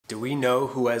Do we know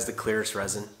who has the clearest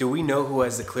resin? Do we know who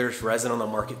has the clearest resin on the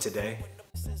market today?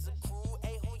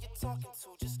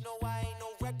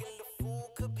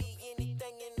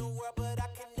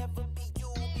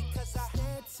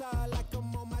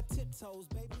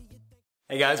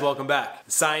 Hey guys, welcome back.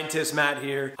 Scientist Matt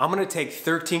here. I'm gonna take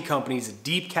 13 companies of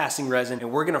deep casting resin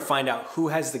and we're gonna find out who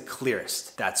has the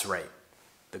clearest. That's right,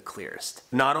 the clearest.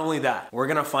 Not only that, we're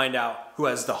gonna find out who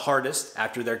has the hardest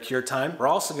after their cure time. We're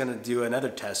also gonna do another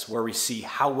test where we see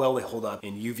how well they hold up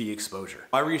in UV exposure.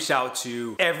 I reached out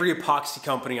to every epoxy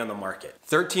company on the market.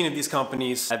 13 of these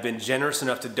companies have been generous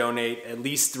enough to donate at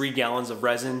least 3 gallons of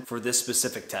resin for this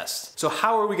specific test. So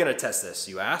how are we gonna test this,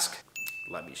 you ask?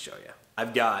 Let me show you.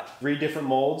 I've got 3 different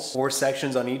molds, 4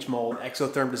 sections on each mold.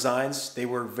 Exotherm Designs, they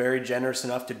were very generous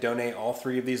enough to donate all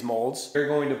 3 of these molds. We're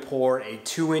going to pour a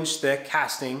 2-inch thick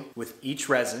casting with each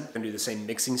resin. We're gonna do the same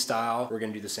mixing style. We're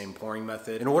gonna do the same pouring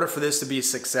method. In order for this to be a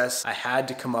success, I had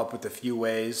to come up with a few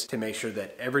ways to make sure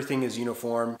that everything is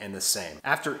uniform and the same.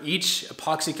 After each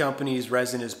epoxy company's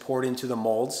resin is poured into the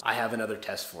molds, I have another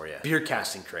test for you. Beer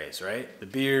casting trays, right? The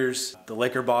beers, the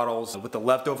liquor bottles, with the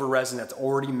leftover resin that's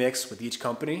already mixed with each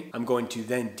company, I'm going to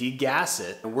then degas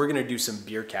it, and we're gonna do some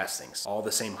beer castings. All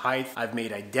the same height. I've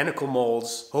made identical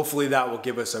molds. Hopefully that will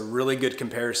give us a really good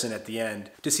comparison at the end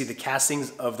to see the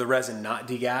castings of the resin not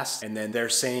degassed and then their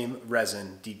same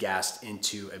resin degassed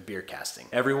into a beer casting.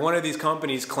 Every one of these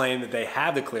companies claim that they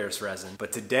have the clearest resin,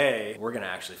 but today we're gonna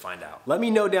actually find out. Let me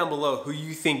know down below who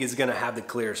you think is gonna have the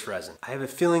clearest resin. I have a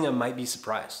feeling I might be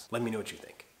surprised. Let me know what you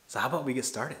think. So how about we get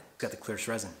started? Who's got the clearest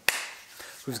resin?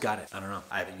 Who's got it? I don't know.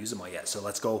 I haven't used them all yet, so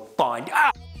let's go find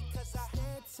out.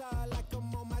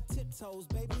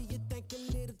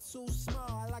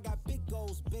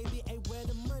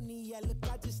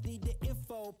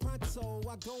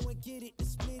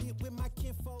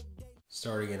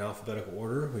 Starting in alphabetical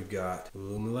order, we've got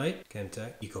Alumilite,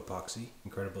 Chemtec, Ecopoxy,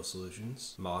 Incredible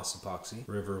Solutions, Moss Epoxy,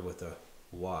 Ryver with a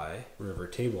Y, Ryver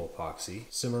Table Epoxy,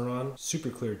 Simiron,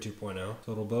 Superclear 2.0,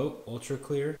 Total Boat,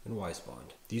 Ultraclear, and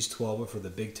Wisebond. These 12 are for the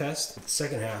big test. For the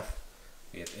second half,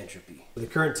 we have Entropy. The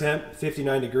current temp,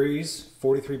 59 degrees,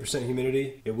 43%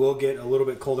 humidity. It will get a little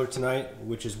bit colder tonight,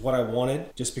 which is what I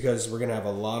wanted, just because we're gonna have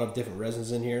a lot of different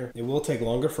resins in here. It will take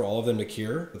longer for all of them to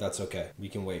cure, but that's okay. We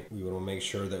can wait. We wanna make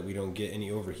sure that we don't get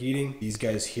any overheating. These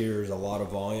guys here is a lot of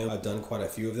volume. I've done quite a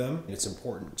few of them, and it's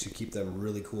important to keep them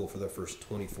really cool for the first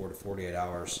 24 to 48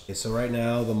 hours. Okay, so right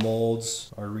now the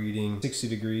molds are reading 60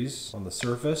 degrees on the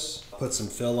surface. Put some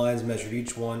fill lines, measured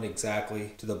each one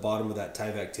exactly to the bottom of that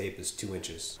Tyvek tape is 2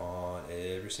 inches on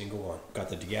every single one. Got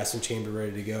the degassing chamber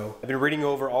ready to go. I've been reading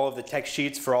over all of the tech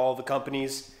sheets for all of the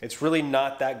companies. It's really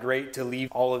not that great to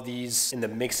leave all of these in the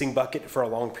mixing bucket for a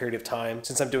long period of time.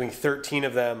 Since I'm doing 13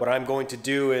 of them, what I'm going to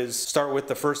do is start with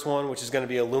the first one, which is going to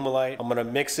be Alumilite. I'm going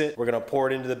to mix it. We're going to pour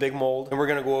it into the big mold, and we're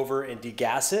going to go over and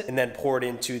degas it and then pour it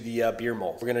into the beer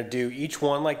mold. We're going to do each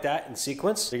one like that in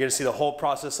sequence. You're going to see the whole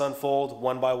process unfold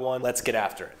one by one. Let's get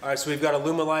after it. All right, so we've got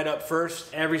Alumilite up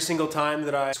first. Every single time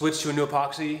that I switch to a new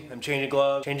epoxy, I'm changing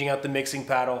gloves, changing out the mixing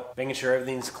paddle, making sure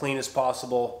everything's clean as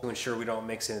possible to ensure we don't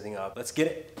mix anything up. Let's get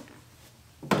it.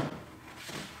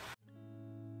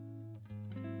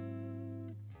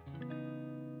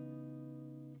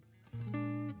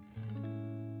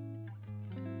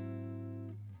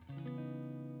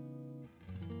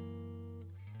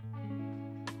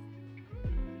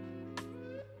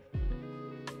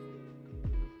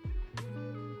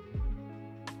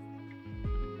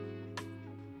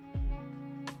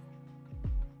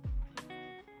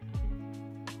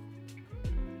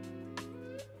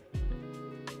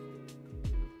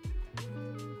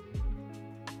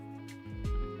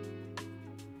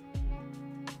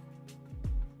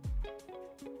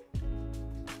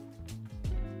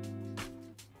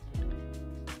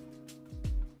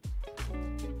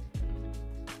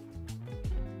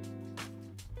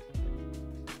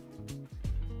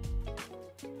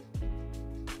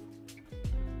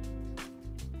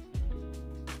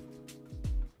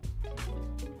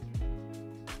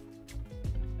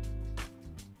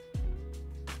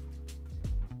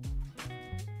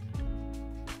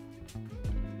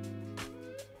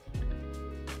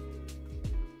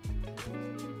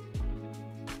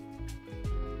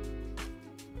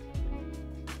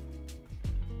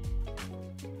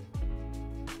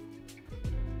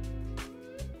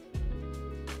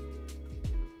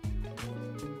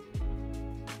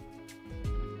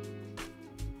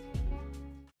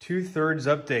 Two-thirds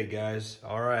update, guys.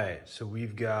 All right, so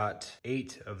we've got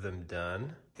 8 of them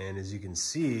done. And as you can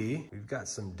see, we've got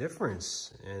some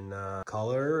difference in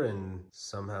color, and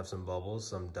some have some bubbles,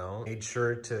 some don't. Made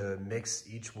sure to mix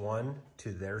each one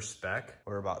to their spec.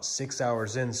 We're about 6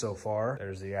 hours in so far.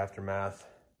 There's the aftermath.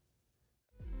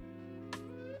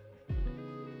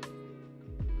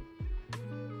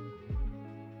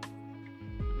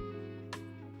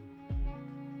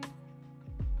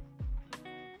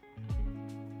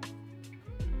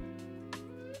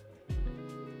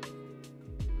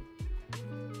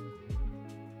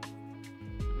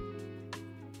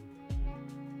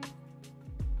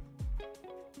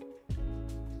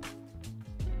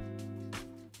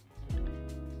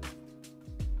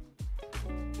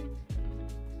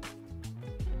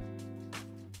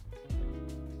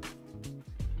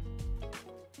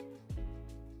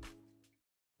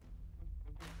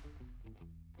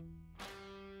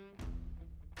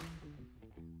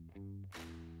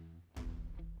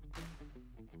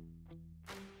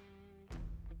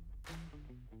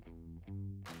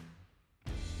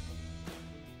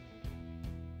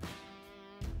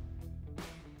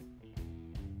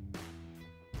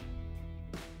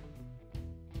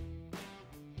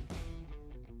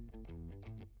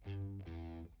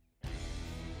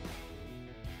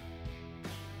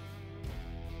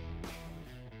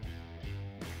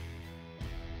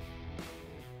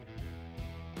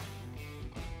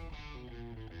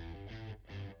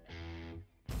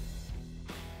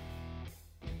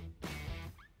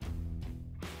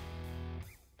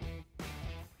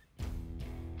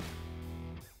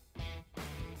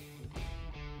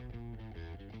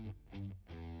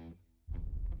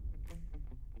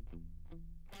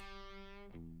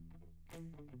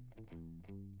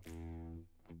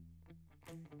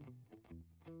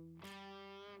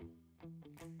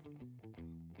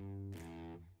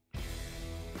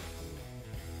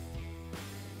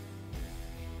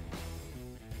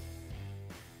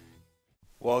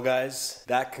 Well guys,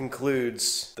 that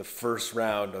concludes the first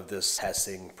round of this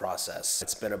testing process.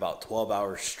 It's been about 12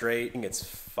 hours straight. I think it's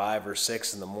 5 or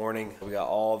 6 in the morning. We got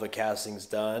all the castings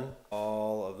done,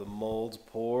 all of the molds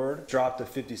poured. Dropped to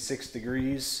 56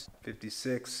 degrees,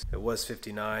 56. It was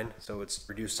 59, so it's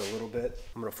reduced a little bit.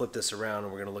 I'm gonna flip this around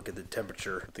and we're gonna look at the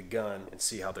temperature with the gun and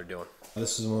see how they're doing.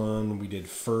 This is one we did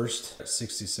first at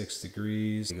 66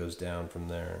 degrees. It goes down from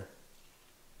there.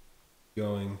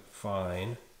 Going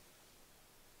fine.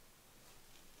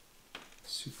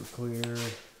 Superclear,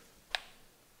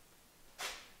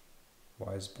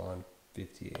 Wisebond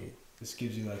 58. This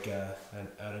gives you like at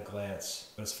a glance.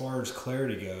 But as far as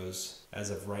clarity goes,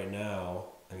 as of right now,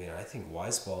 I mean, I think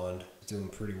Wisebond is doing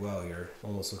pretty well here.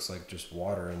 Almost looks like just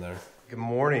water in there. Good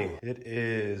morning. It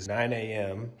is 9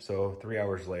 a.m., so 3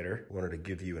 hours later. I wanted to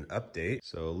give you an update.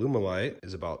 So Alumilite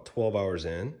is about 12 hours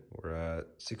in. We're at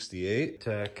 68.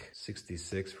 Tech,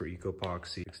 66 for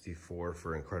Ecopoxy, 64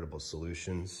 for Incredible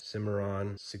Solutions.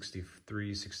 Simiron,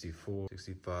 63, 64,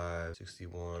 65,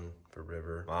 61 for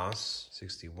Ryver. Moss,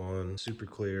 61.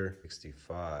 Superclear,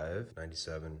 65,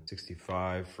 97,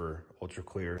 65 for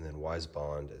Ultraclear. And then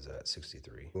Wisebond is at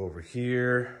 63. Go over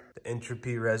here, the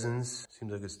Entropy resins.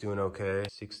 Seems like it's doing okay.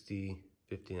 60,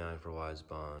 59 for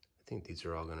Wisebond. I think these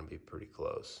are all gonna be pretty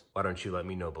close. Why don't you let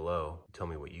me know below? Tell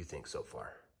me what you think so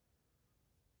far.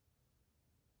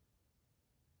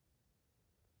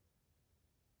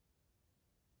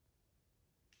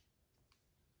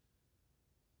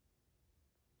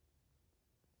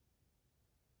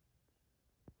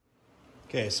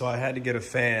 Okay, so I had to get a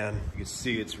fan. You can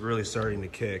see it's really starting to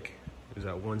kick. It was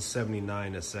at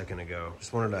 179 a second ago.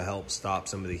 Just wanted to help stop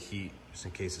some of the heat just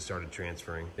in case it started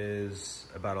transferring. It is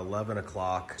about 11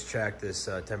 o'clock. Checked this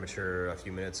temperature a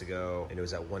few minutes ago and it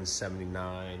was at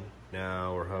 179.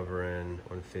 Now we're hovering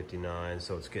 159,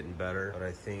 so it's getting better. But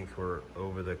I think we're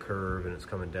over the curve and it's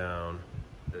coming down.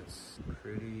 It's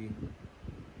pretty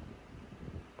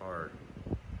hard.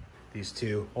 These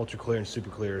two, Ultraclear and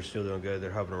Superclear, are still doing good.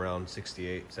 They're hovering around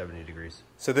 68, 70 degrees.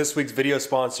 So this week's video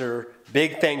sponsor,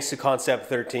 big thanks to Concept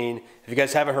 13. If you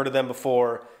guys haven't heard of them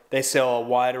before, they sell a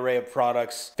wide array of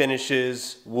products,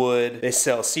 finishes, wood. They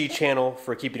sell C-channel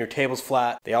for keeping your tables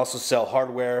flat. They also sell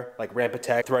hardware like Ramp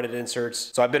Protect, threaded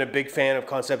inserts. So I've been a big fan of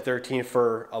Concept 13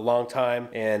 for a long time,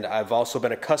 and I've also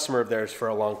been a customer of theirs for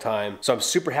a long time. So I'm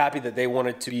super happy that they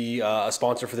wanted to be a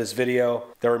sponsor for this video.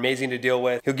 They're amazing to deal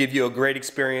with. He'll give you a great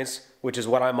experience, which is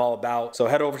what I'm all about. So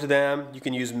head over to them. You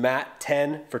can use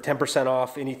Matt10 for 10%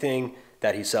 off anything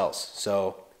that he sells.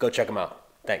 So go check him out.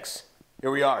 Thanks. Here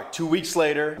we are, 2 weeks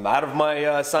later. I'm out of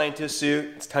my scientist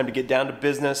suit. It's time to get down to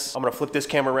business. I'm gonna flip this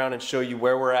camera around and show you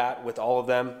where we're at with all of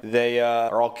them. They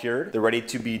are all cured. They're ready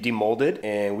to be demolded,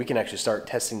 and we can actually start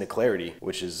testing the clarity,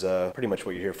 which is pretty much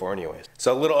what you're here for anyways.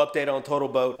 So a little update on Total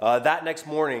Boat. That next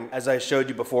morning, as I showed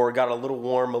you before, it got a little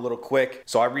warm, a little quick.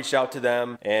 So I reached out to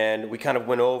them and we kind of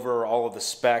went over all of the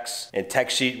specs and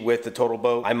tech sheet with the Total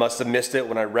Boat. I must have missed it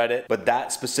when I read it, but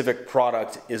that specific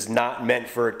product is not meant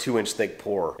for a 2-inch thick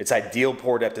pour. Its ideal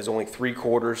pour depth is only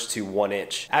 3/4 to 1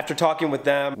 inch. After talking with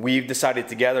them, we've decided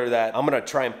together that I'm gonna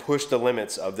try and push the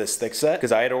limits of this thick set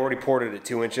because I had already poured it at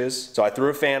 2 inches. So I threw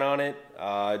a fan on it.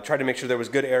 Tried to make sure there was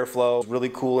good airflow. It was really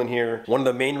cool in here. One of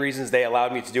the main reasons they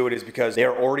allowed me to do it is because they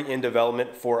are already in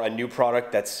development for a new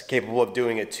product that's capable of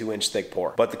doing a 2-inch thick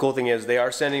pour. But the cool thing is they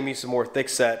are sending me some more thick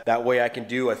set. That way I can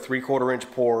do a 3/4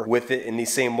 inch pour with it in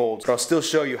these same molds. But I'll still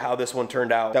show you how this one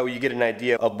turned out. That way you get an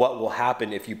idea of what will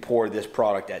happen if you pour this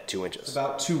product at 2 inches.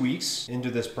 About 2 weeks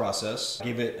into this process. I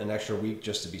gave it an extra week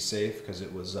just to be safe because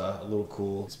it was a little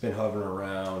cool. It's been hovering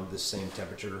around the same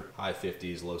temperature, high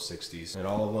 50s, low 60s, and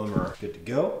all of them are good to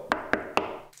go.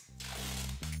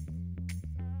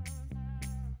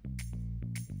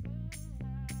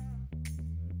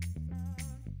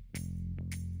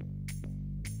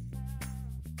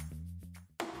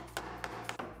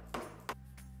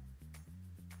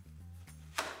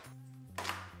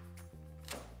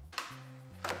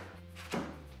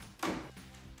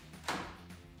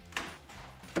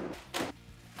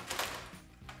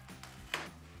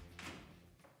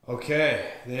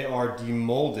 Okay, they are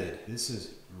demolded. This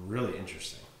is really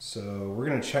interesting. So we're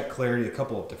gonna check clarity a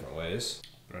couple of different ways,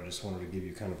 but I just wanted to give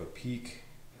you kind of a peek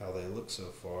how they look so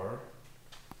far.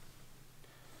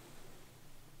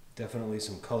 Definitely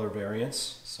some color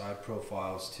variance, side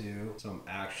profiles too. Some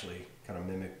actually kind of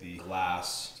mimic the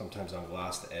glass. Sometimes on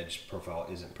glass the edge profile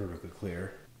isn't perfectly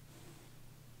clear.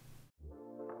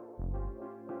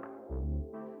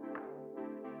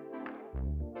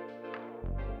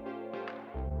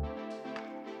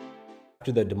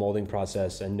 After the demolding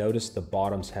process, I noticed the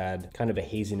bottoms had kind of a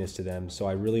haziness to them, so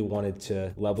I really wanted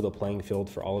to level the playing field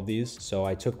for all of these. So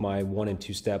I took my 1 and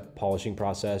 2 step polishing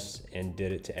process and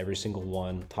did it to every single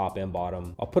one, top and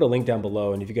bottom. I'll put a link down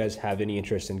below, and if you guys have any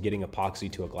interest in getting epoxy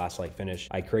to a glass-like finish,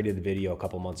 I created a video a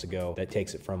couple months ago that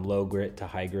takes it from low grit to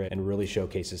high grit and really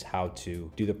showcases how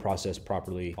to do the process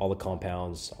properly, all the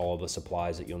compounds, all the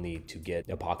supplies that you'll need to get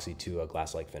epoxy to a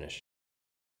glass-like finish.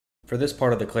 For this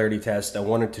part of the clarity test, I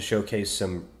wanted to showcase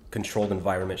some controlled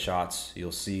environment shots.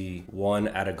 You'll see one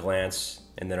at a glance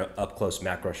and then an up-close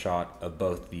macro shot of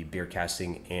both the beer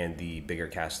casting and the bigger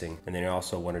casting. And then I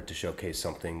also wanted to showcase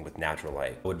something with natural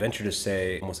light. I would venture to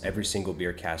say almost every single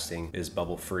beer casting is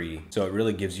bubble-free, so it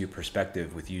really gives you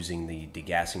perspective with using the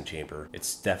degassing chamber.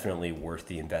 It's definitely worth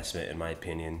the investment in my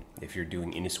opinion. If you're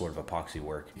doing any sort of epoxy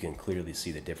work, you can clearly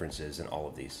see the differences in all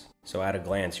of these. So at a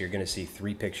glance, you're gonna see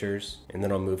 3 pictures, and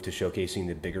then I'll move to showcasing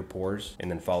the bigger pours, and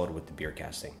then followed with the beer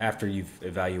casting. After you've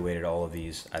evaluated all of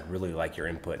these, I'd really like your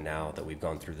input now that we've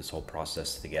gone through this whole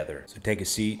process together. So take a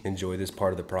seat, enjoy this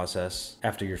part of the process.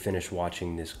 After you're finished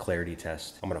watching this clarity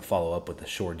test, I'm gonna follow up with a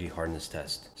shore hardness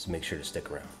test, so make sure to stick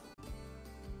around.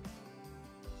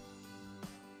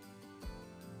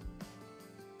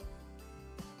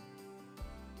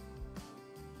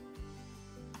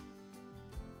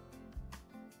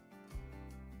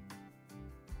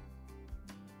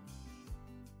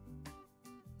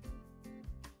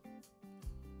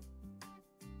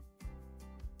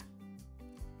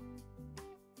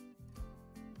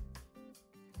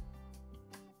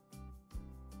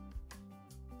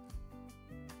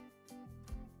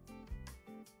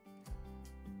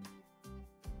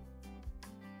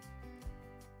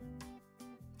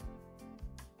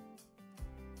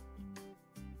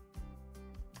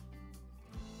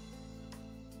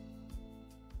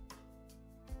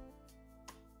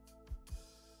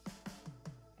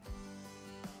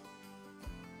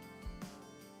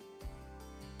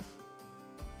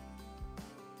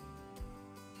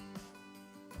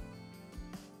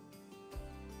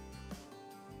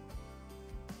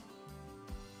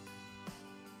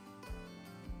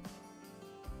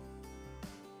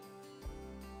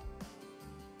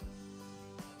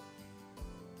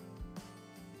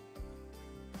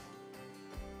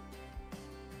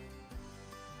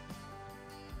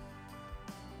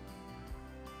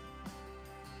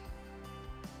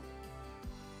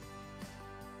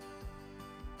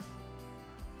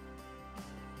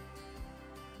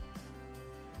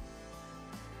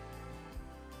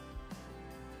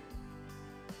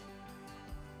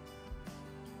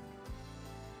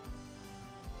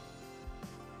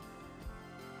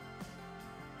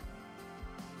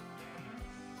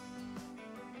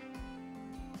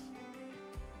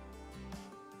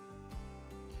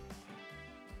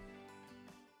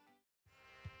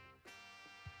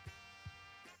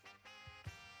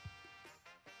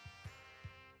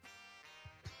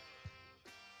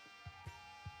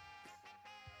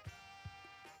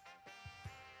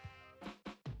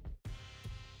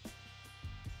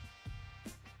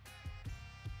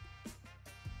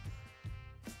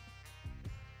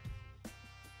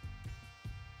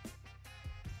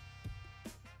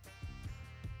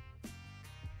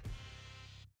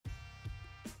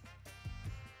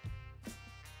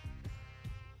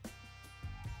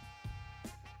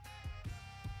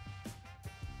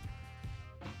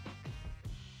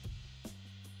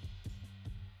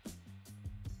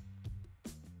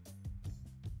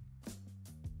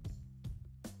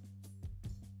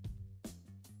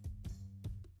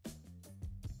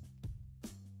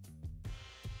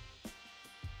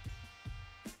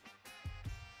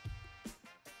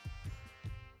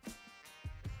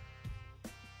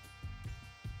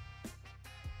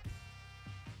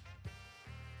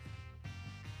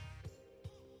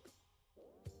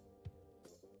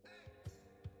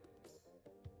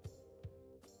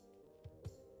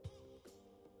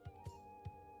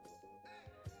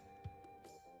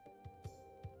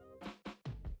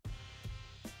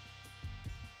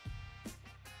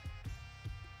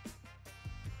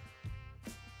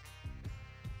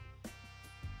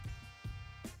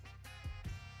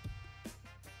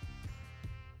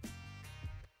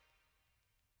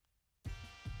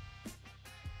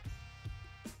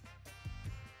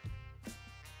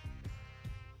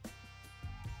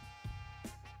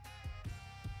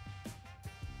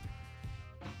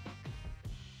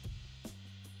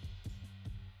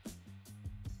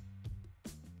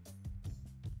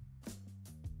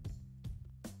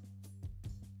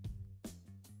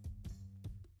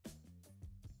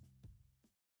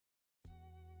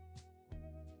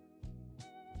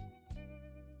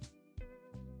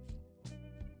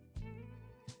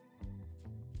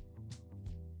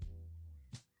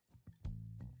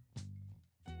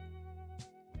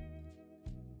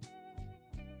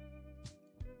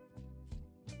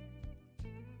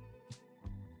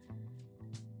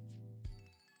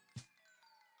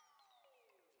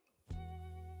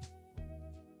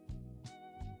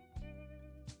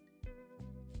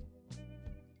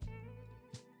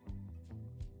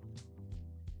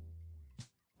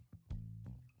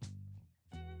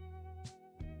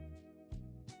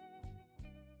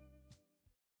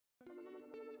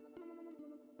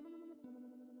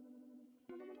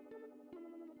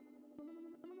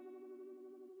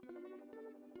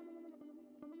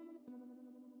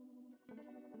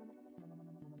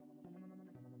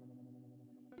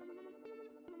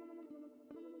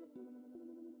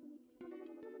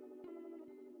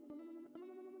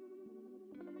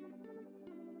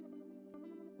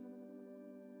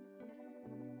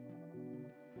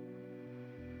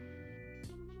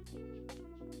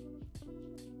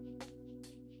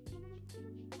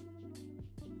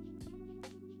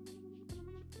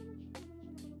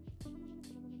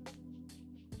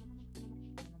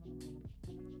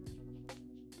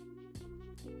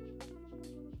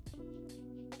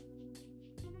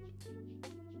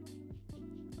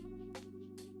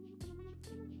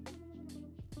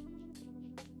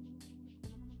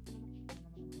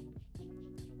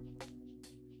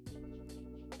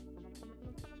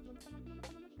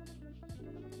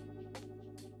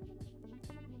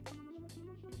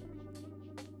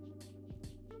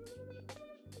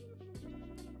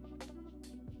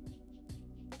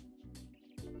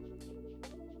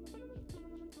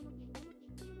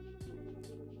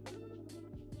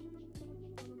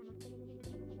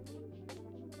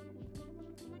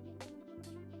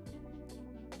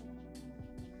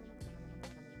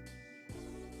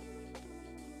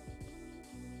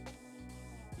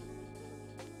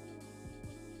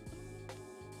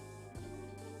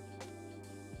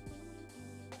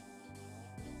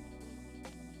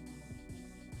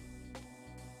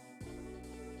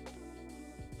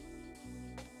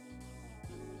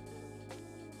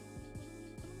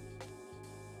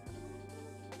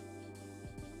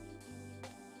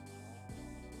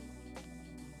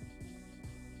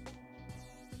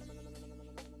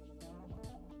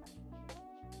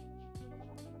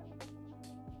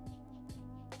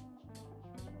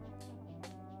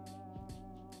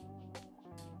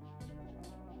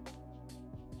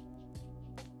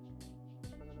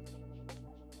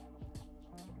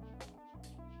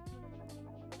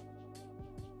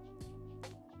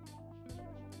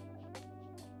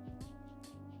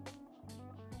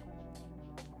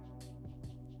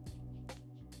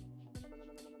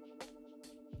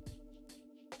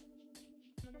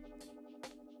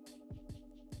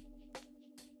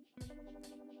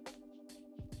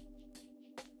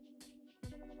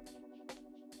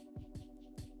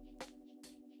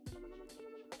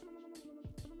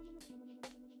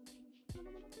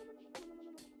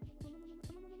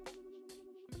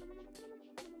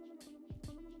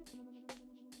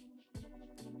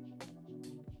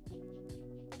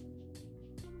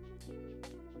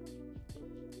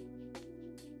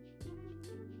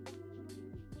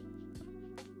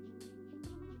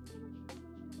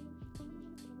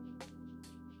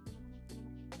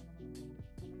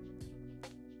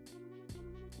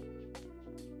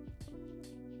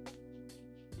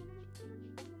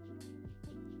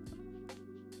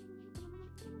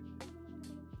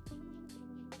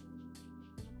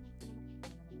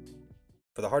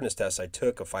 For the hardness test, I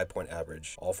took a 5-point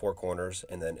average, all 4 corners,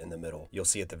 and then in the middle. You'll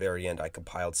see at the very end, I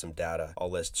compiled some data.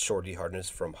 I'll list surety hardness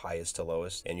from highest to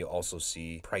lowest, and you'll also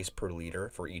see price per liter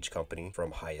for each company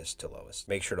from highest to lowest.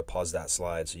 Make sure to pause that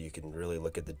slide so you can really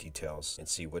look at the details and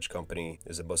see which company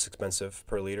is the most expensive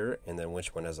per liter, and then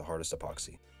which one has the hardest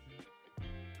epoxy.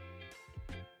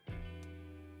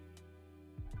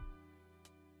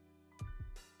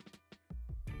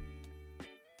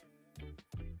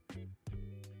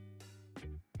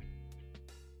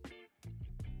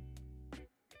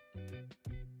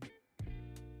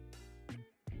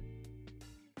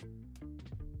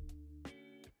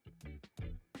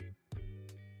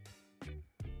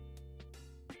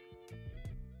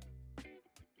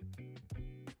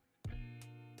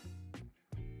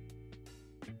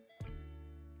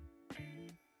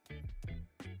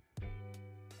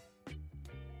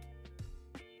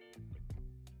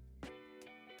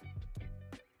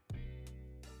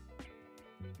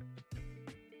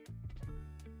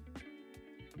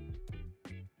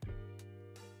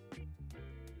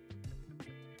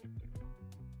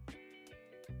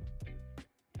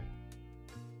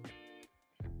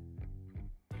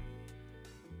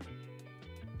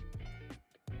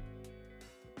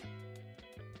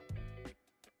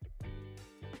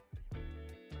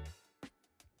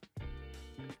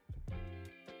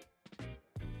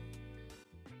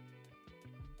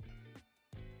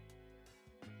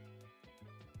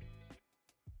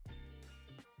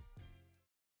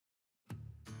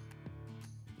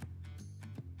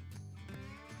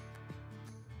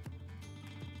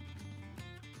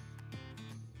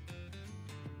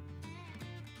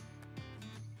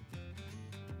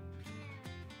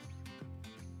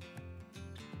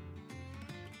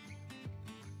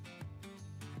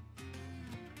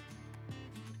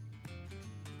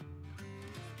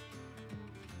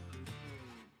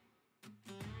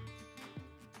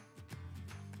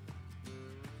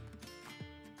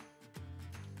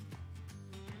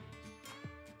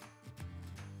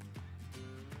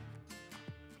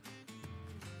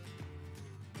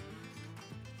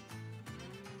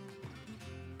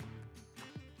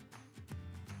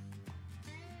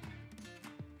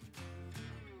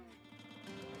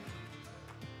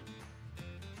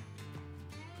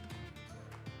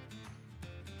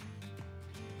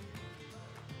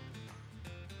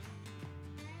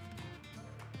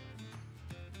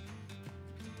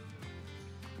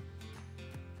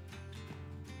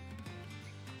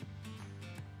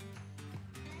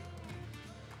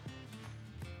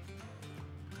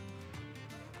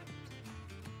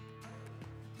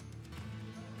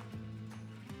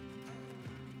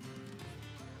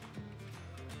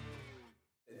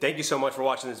 Thank you so much for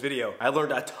watching this video. I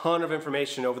learned a ton of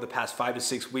information over the past 5 to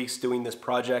 6 weeks doing this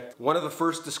project. One of the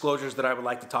first disclosures that I would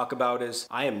like to talk about is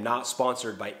I am not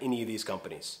sponsored by any of these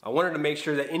companies. I wanted to make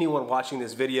sure that anyone watching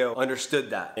this video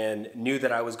understood that and knew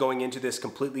that I was going into this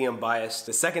completely unbiased.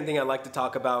 The second thing I'd like to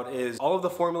talk about is all of the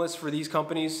formulas for these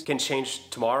companies can change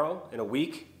tomorrow, in a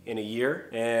week, in a year,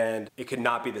 and it could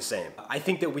not be the same. I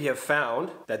think that we have found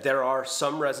that there are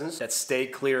some resins that stay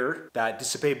clearer, that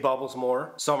dissipate bubbles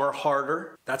more. Some are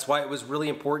harder. That's why it was really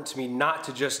important to me not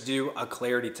to just do a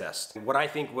clarity test. What I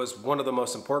think was one of the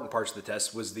most important parts of the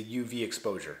test was the UV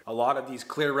exposure. A lot of these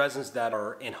clear resins that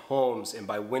are in homes and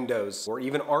by windows or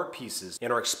even art pieces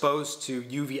and are exposed to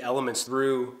UV elements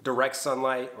through direct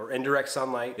sunlight or indirect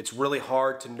sunlight, it's really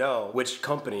hard to know which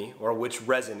company or which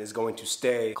resin is going to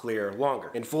stay clear longer.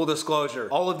 In full disclosure,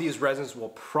 all of these resins will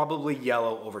probably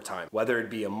yellow over time, whether it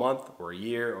be a month or a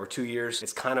year or 2 years.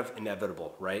 It's kind of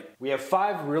inevitable, right? We have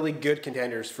 5 really good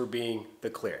contenders for being the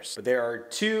clearest, but there are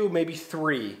 2, maybe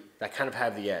 3 that kind of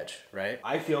have the edge, right?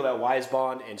 I feel that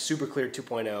Wisebond and Superclear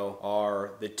 2.0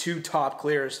 are the 2 top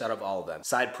clearest out of all of them.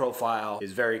 Side profile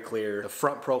is very clear. The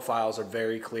front profiles are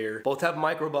very clear. Both have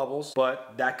micro bubbles,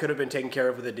 but that could have been taken care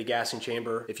of with a degassing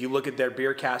chamber. If you look at their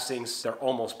beer castings, they're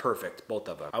almost perfect, both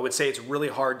of them. I would say it's really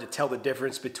hard to tell the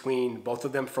difference between both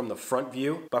of them from the front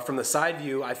view, but from the side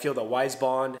view, I feel that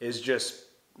Wisebond is just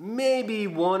maybe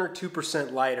 1 or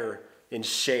 2% lighter in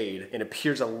shade and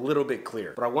appears a little bit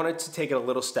clear, but I wanted to take it a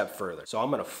little step further. So I'm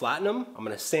gonna flatten them, I'm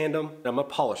gonna sand them, and I'm gonna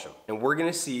polish them. And we're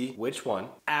gonna see which one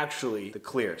actually the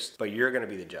clearest, but you're gonna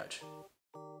be the judge.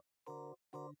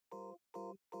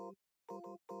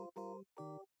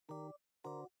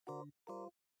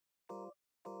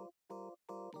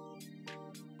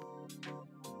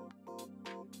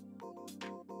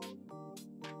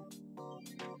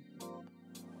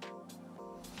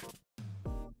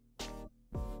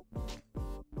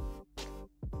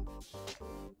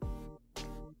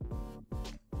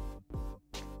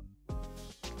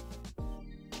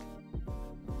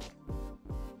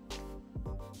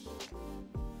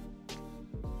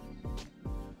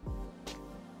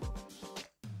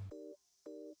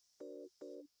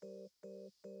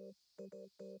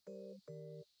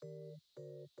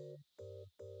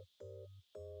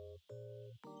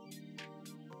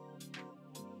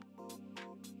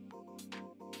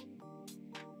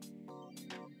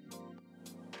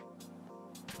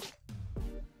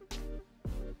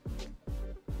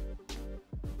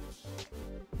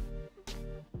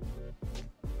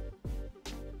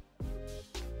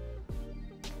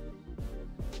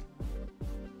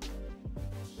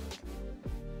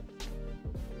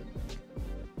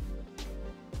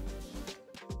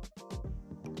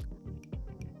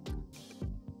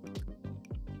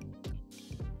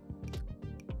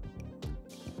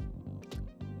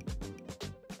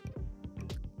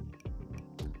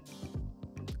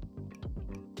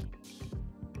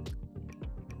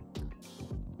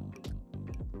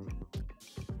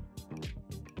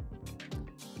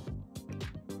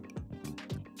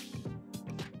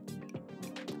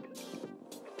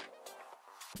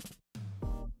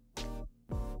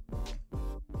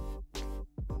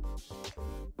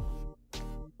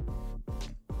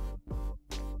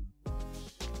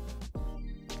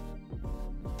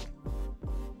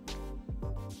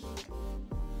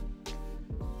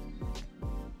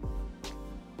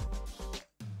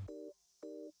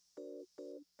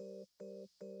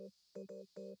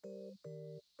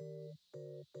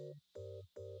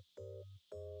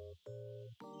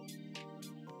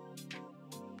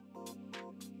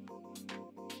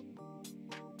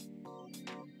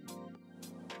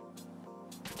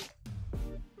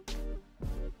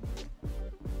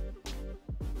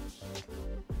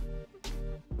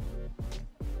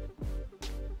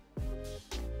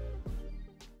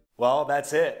 Well,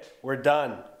 that's it. We're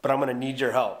done. But I'm gonna need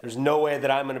your help. There's no way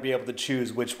that I'm gonna be able to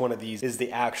choose which one of these is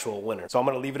the actual winner. So I'm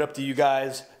gonna leave it up to you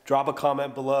guys. Drop a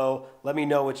comment below. Let me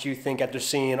know what you think after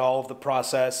seeing all of the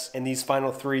process and these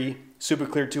final three,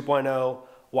 Superclear 2.0,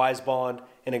 Wisebond,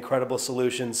 and Incredible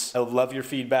Solutions. I would love your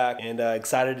feedback and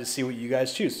excited to see what you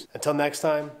guys choose. Until next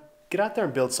time, get out there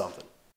and build something.